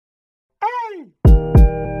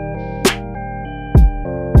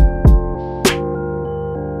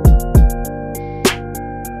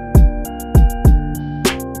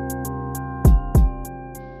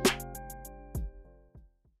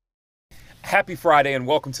Happy Friday and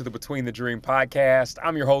welcome to the Between the Dream podcast.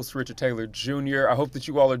 I'm your host, Richard Taylor Jr. I hope that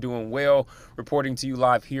you all are doing well. Reporting to you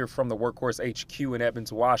live here from the Workhorse HQ in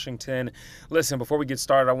Edmonds, Washington. Listen, before we get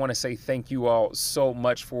started, I want to say thank you all so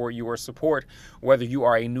much for your support. Whether you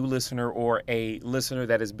are a new listener or a listener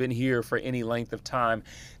that has been here for any length of time,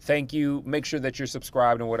 thank you. Make sure that you're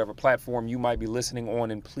subscribed on whatever platform you might be listening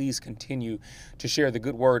on, and please continue to share the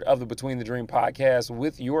good word of the Between the Dream podcast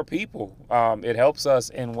with your people. It helps us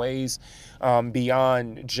in ways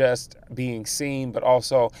beyond just being seen, but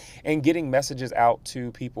also in getting messages out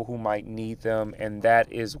to people who might need them, and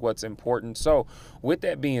that is what's important. So with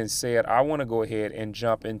that being said, I want to go ahead and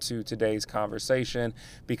jump into today's conversation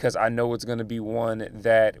because I know it's going to be one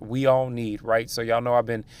that we all need, right? So y'all know I've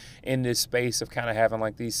been in this space of kind of having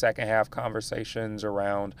like these second half conversations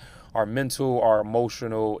around our mental, our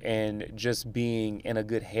emotional, and just being in a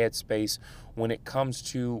good headspace when it comes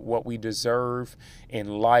to what we deserve in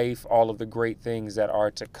life, all of the great things that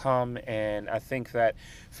are to come. And I think that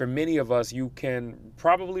for many of us, you can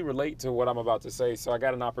probably relate to what I'm about to say. So I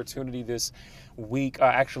got an opportunity this week.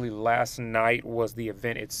 Actually, last night was the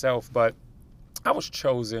event itself, but I was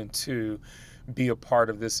chosen to be a part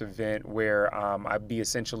of this event where I'd be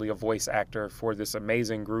essentially a voice actor for this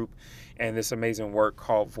amazing group and this amazing work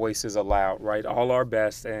called Voices Aloud, right? All our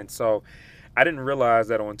best. And so I didn't realize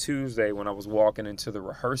that on Tuesday when I was walking into the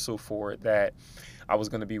rehearsal for it that I was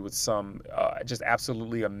going to be with some just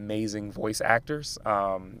absolutely amazing voice actors.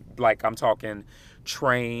 Like I'm talking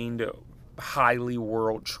trained, highly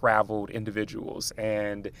world-traveled individuals.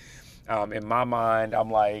 And in my mind,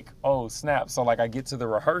 I'm like, oh, snap. So like I get to the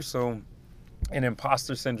rehearsal and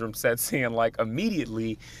imposter syndrome sets in like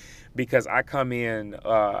immediately because I come in,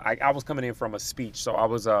 I was coming in from a speech. So I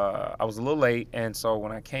was a little late. And so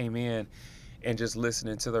when I came in and just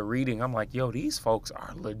listening to the reading, I'm like, yo, these folks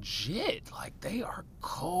are legit. Like they are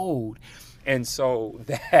cold. And so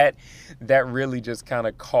that really just kind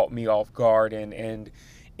of caught me off guard. And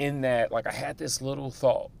in that, like I had this little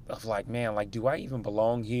thought of like, man, like, do I even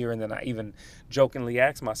belong here? And then I even jokingly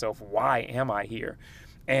asked myself, why am I here?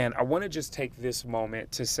 And I want to just take this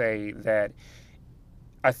moment to say that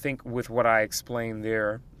I think with what I explained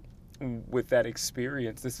there, with that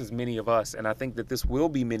experience, this is many of us. And I think that this will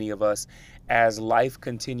be many of us as life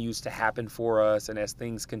continues to happen for us and as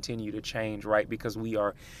things continue to change, right? Because we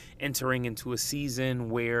are entering into a season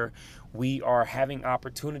where we are having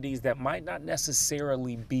opportunities that might not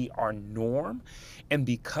necessarily be our norm. And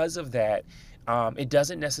because of that, it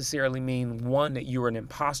doesn't necessarily mean, one, that you're an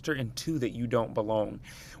imposter, and two, that you don't belong.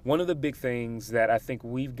 One of the big things that I think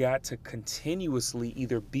we've got to continuously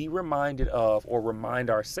either be reminded of or remind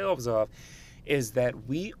ourselves of is that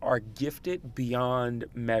we are gifted beyond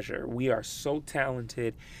measure. We are so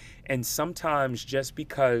talented, and sometimes just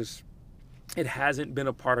because it hasn't been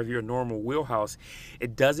a part of your normal wheelhouse,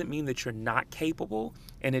 it doesn't mean that you're not capable,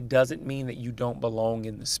 and it doesn't mean that you don't belong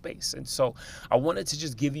in the space. And so I wanted to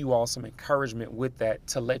just give you all some encouragement with that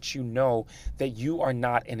to let you know that you are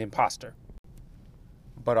not an imposter.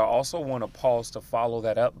 But I also want to pause to follow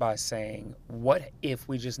that up by saying, what if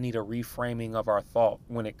we just need a reframing of our thought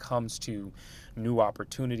when it comes to new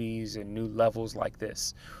opportunities and new levels like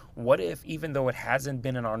this? What if, even though it hasn't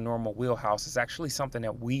been in our normal wheelhouse, it's actually something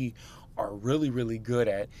that we are really, really good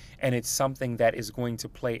at, and it's something that is going to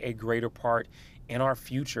play a greater part in our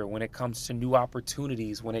future when it comes to new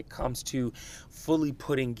opportunities, when it comes to fully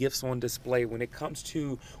putting gifts on display, when it comes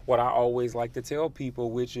to what I always like to tell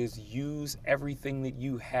people, which is use everything that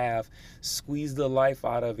you have, squeeze the life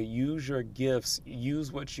out of it, use your gifts,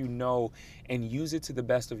 use what you know, and use it to the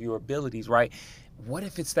best of your abilities, right? What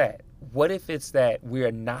if it's that? What if it's that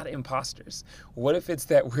we're not imposters? What if it's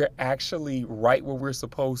that we're actually right where we're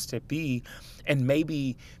supposed to be and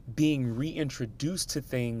maybe being reintroduced to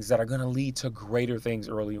things that are going to lead to greater things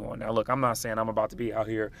early on? Now, look, I'm not saying I'm about to be out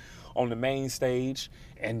here on the main stage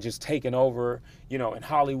and just taking over, in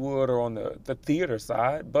Hollywood or on the theater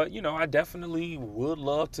side. But, I definitely would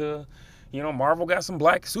love to. Marvel got some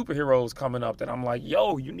black superheroes coming up that I'm like,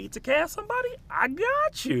 yo, you need to cast somebody? I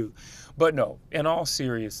got you. But no, in all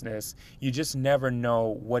seriousness, you just never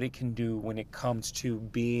know what it can do when it comes to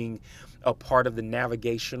being a part of the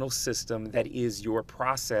navigational system that is your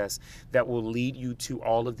process that will lead you to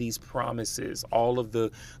all of these promises, all of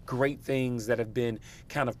the great things that have been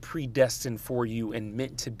kind of predestined for you and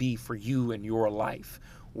meant to be for you in your life.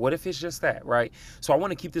 What if it's just that, right? So I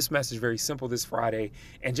want to keep this message very simple this Friday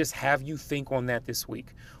and just have you think on that this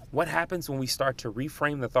week. What happens when we start to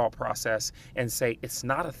reframe the thought process and say it's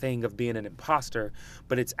not a thing of being an imposter,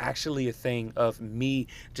 but it's actually a thing of me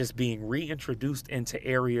just being reintroduced into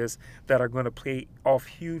areas that are going to pay off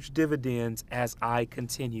huge dividends as I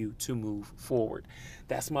continue to move forward?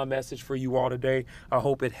 That's my message for you all today. I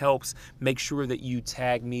hope it helps. Make sure that you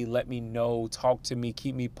tag me, let me know, talk to me,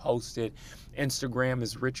 keep me posted. Instagram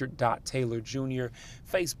is Richard.Taylor Jr.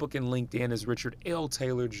 Facebook and LinkedIn is Richard L.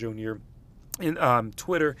 Taylor Jr. And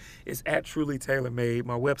Twitter is @TrulyTaylorMade.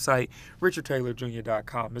 My website,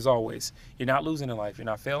 RichardTaylorJr.com. As always, you're not losing in life. You're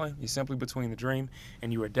not failing. You're simply between the dream,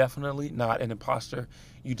 and you are definitely not an imposter.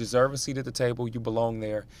 You deserve a seat at the table. You belong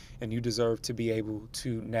there, and you deserve to be able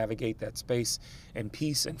to navigate that space and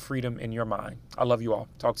peace and freedom in your mind. I love you all.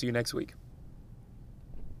 Talk to you next week.